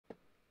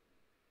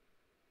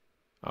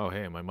Oh,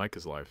 hey, my mic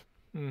is live.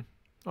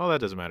 Oh,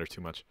 that doesn't matter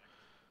too much.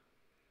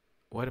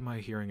 What am I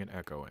hearing an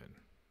echo in?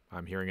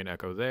 I'm hearing an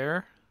echo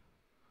there.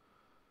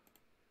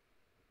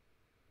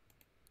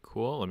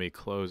 Cool. Let me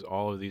close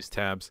all of these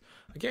tabs.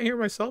 I can't hear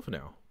myself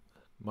now.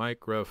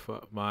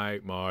 Microphone. My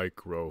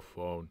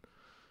microphone.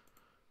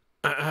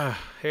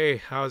 Hey,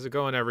 how's it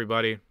going,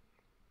 everybody?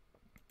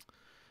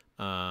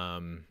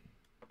 You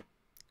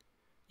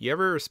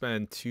ever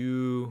spend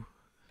too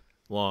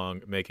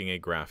long making a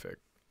graphic,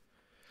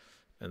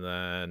 and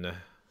then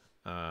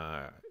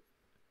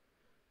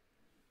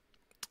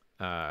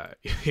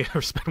you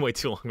ever spend way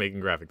too long making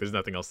a graphic? There's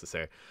nothing else to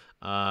say.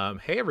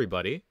 Hey,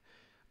 everybody.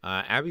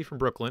 Abby from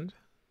Brooklyn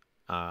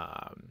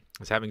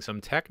is having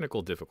some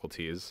technical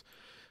difficulties,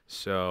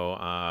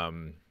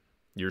 so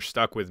you're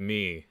stuck with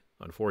me,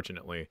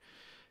 unfortunately.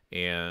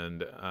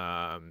 And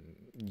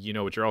you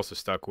know what you're also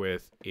stuck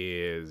with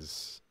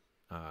is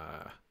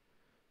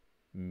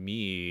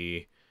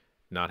me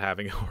not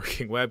having a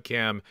working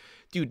webcam.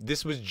 Dude,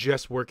 this was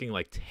just working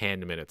like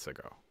 10 minutes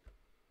ago.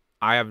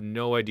 I have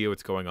no idea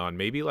what's going on.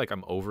 Maybe like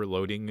I'm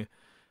overloading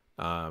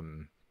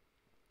because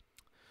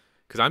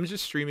I'm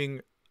just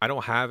streaming. I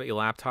don't have a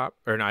laptop,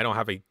 or no, I don't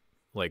have a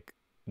like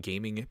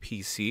gaming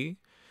PC,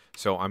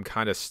 so I'm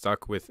kind of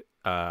stuck with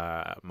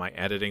my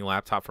editing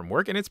laptop from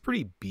work, and it's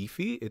pretty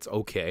beefy. It's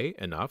okay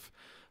enough,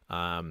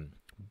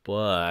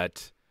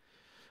 but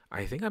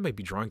I think I might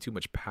be drawing too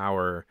much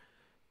power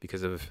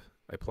because of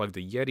I plugged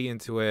the Yeti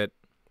into it,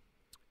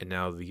 and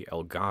now the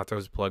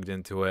Elgato's plugged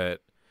into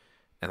it,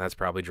 and that's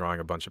probably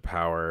drawing a bunch of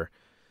power.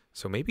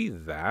 So maybe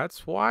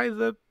that's why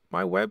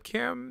my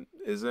webcam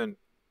isn't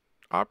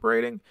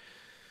operating.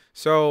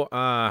 So,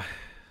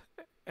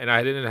 and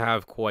I didn't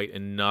have quite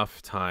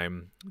enough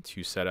time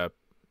to set up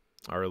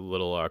our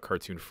little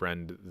cartoon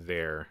friend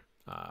there.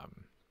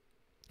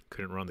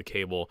 Couldn't run the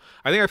cable.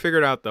 I think I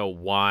figured out though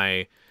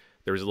why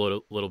there was a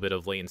little bit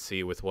of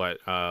latency with what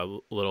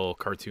little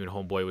cartoon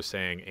homeboy was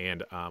saying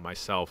and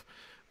myself.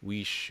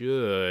 We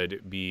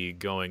should be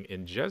going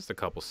in just a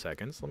couple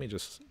seconds. Let me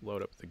just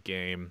load up the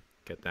game,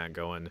 get that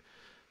going.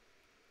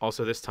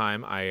 Also, this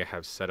time I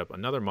have set up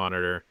another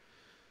monitor.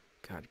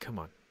 God, come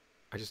on.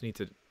 I just need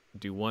to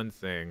do one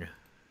thing.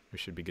 We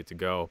should be good to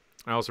go.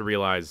 I also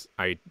realize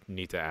I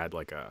need to add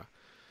like a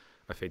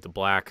fade to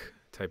black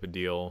type of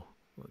deal.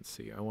 Let's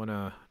see. No,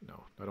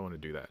 I don't want to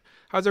do that.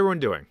 How's everyone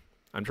doing?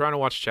 I'm trying to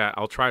watch chat.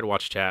 I'll try to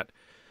watch chat.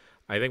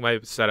 I think my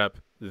setup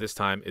this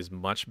time is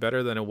much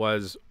better than it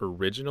was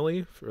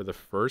originally for the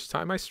first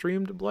time I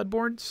streamed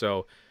Bloodborne.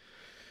 So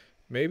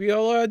maybe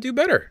I'll do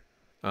better.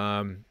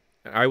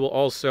 I will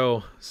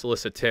also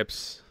solicit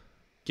tips.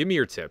 Give me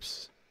your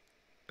tips.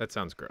 That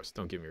sounds gross.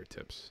 Don't give me your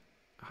tips.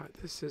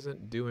 This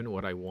isn't doing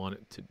what I want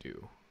it to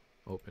do.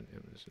 Open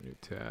image, new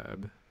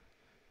tab.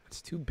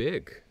 That's too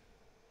big.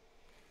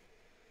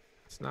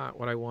 That's not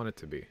what I want it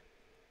to be.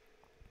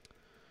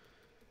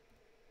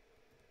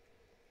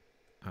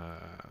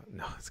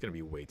 No, it's going to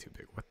be way too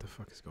big. What the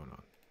fuck is going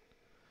on?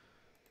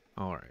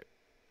 All right.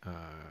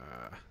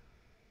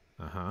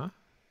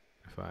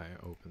 If I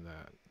open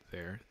that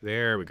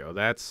there we go.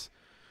 That's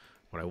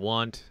what I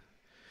want.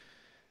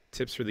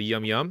 Tips for the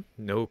yum yum.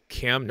 No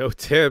cam, no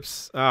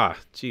tips.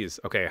 Geez.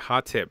 Okay,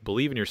 hot tip.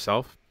 Believe in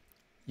yourself.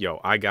 Yo,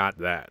 I got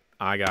that.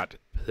 I got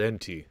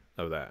plenty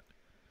of that.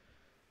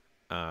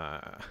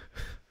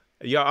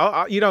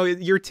 Yeah, you know,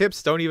 your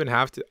tips don't even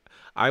have to.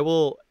 I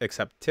will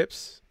accept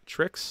tips,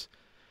 tricks.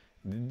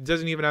 It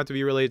doesn't even have to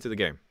be related to the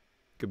game.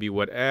 It could be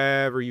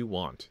whatever you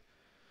want.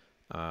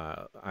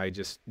 I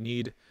just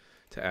need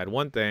to add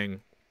one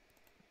thing,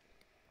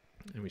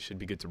 and we should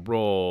be good to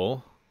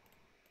roll.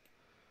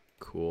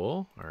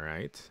 Cool. All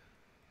right.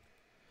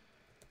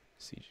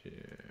 CJ.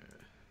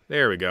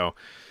 There we go.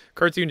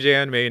 Cartoon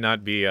Jan may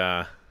not be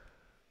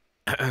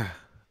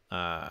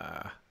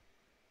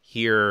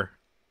here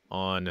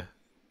on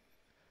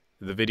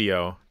the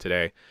video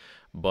today,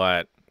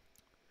 but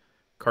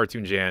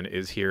Cartoon Jan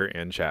is here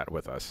in chat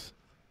with us.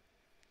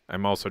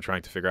 I'm also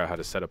trying to figure out how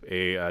to set up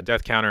a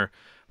death counter,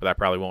 but that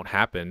probably won't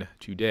happen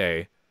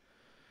today.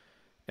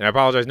 And I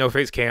apologize, no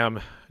face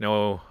cam,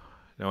 no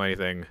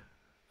anything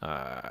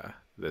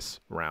this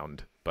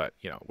round, but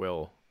you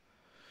know,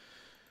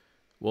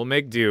 we'll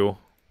make do.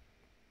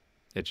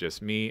 It's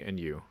just me and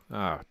you.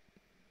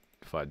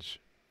 Fudge.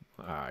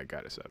 I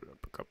gotta set up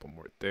a couple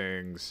more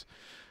things.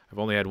 I've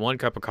only had one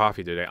cup of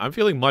coffee today. I'm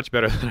feeling much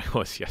better than I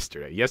was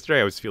yesterday. Yesterday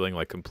I was feeling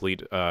like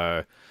complete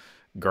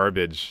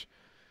garbage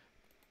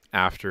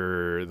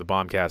after the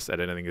bombcast,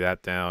 editing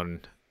that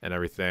down and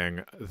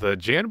everything. The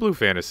Jan Blue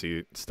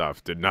Fantasy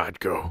stuff did not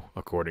go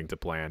according to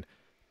plan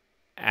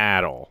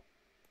at all.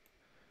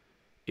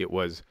 It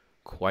was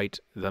quite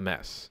the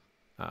mess.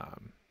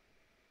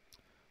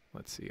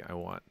 Let's see. I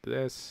want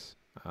this.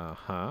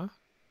 Okie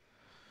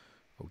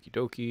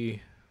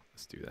dokie.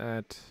 Let's do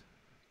that.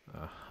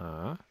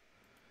 How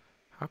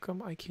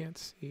come I can't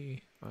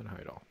see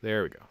unhide all?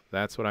 There we go.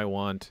 That's what I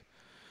want.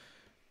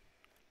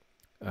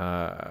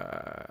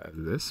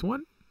 This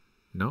one?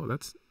 No,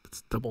 that's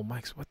double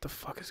mics. What the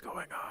fuck is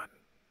going on?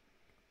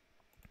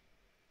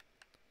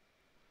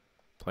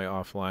 Play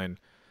offline.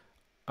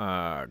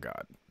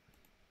 God.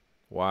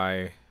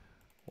 Why?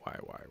 Why?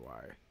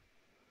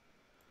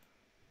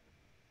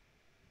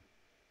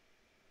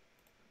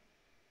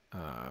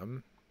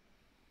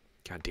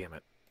 God damn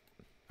it.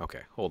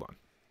 Okay, hold on.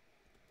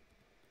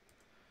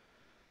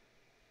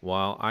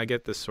 While I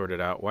get this sorted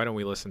out, why don't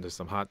we listen to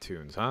some hot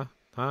tunes, huh?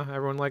 Huh?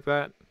 Everyone like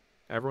that?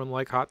 Everyone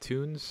like hot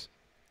tunes?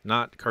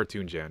 Not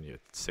Cartoon Jan, you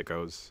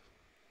sickos.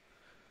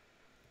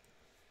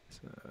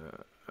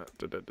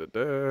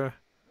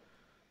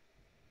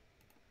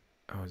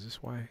 Oh, is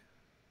this why?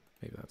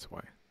 Maybe that's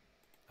why.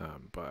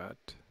 But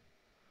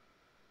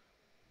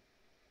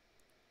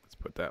let's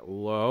put that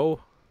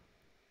low.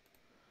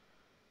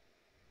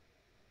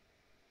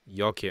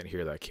 Y'all can't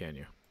hear that, can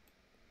you?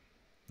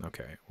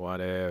 Okay,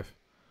 what if...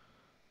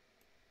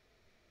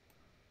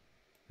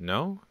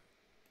 No?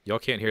 Y'all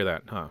can't hear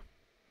that, huh?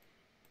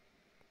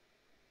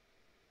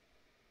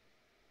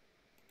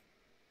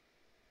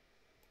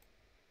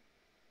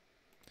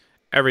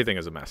 Everything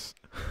is a mess.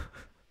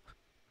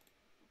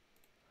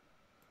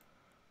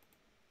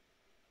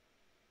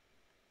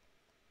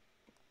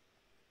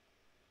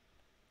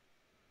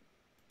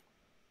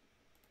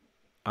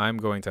 I'm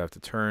going to have to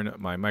turn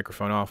my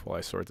microphone off while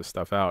I sort this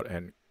stuff out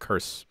and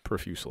curse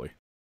profusely.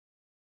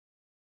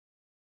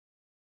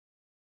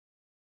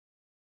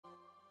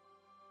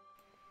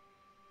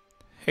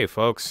 Hey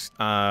folks,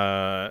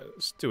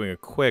 just doing a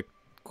quick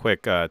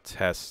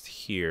test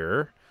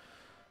here.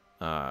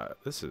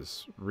 This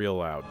is real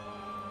loud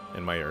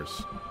in my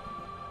ears.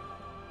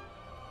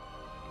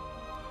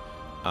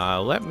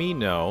 Let me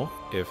know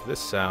if this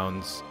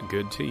sounds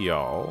good to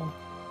y'all.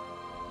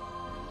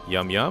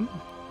 Yum yum.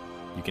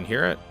 You can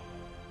hear it.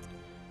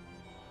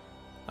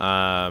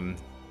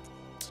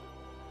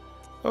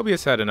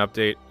 OBS had an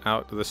update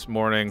out this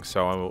morning,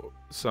 so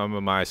some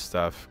of my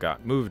stuff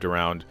got moved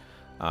around.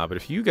 But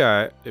if you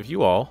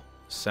all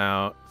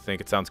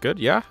think it sounds good,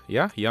 yeah,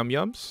 yum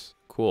yums,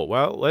 cool.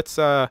 Well, let's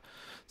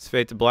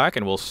fade to black,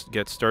 and we'll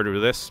get started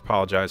with this.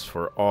 Apologize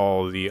for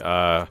all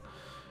the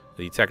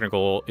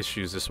technical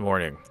issues this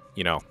morning.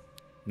 You know,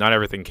 not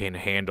everything can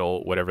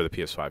handle whatever the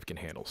PS5 can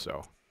handle.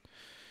 So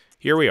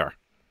here we are.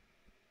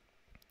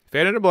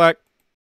 Fade into black.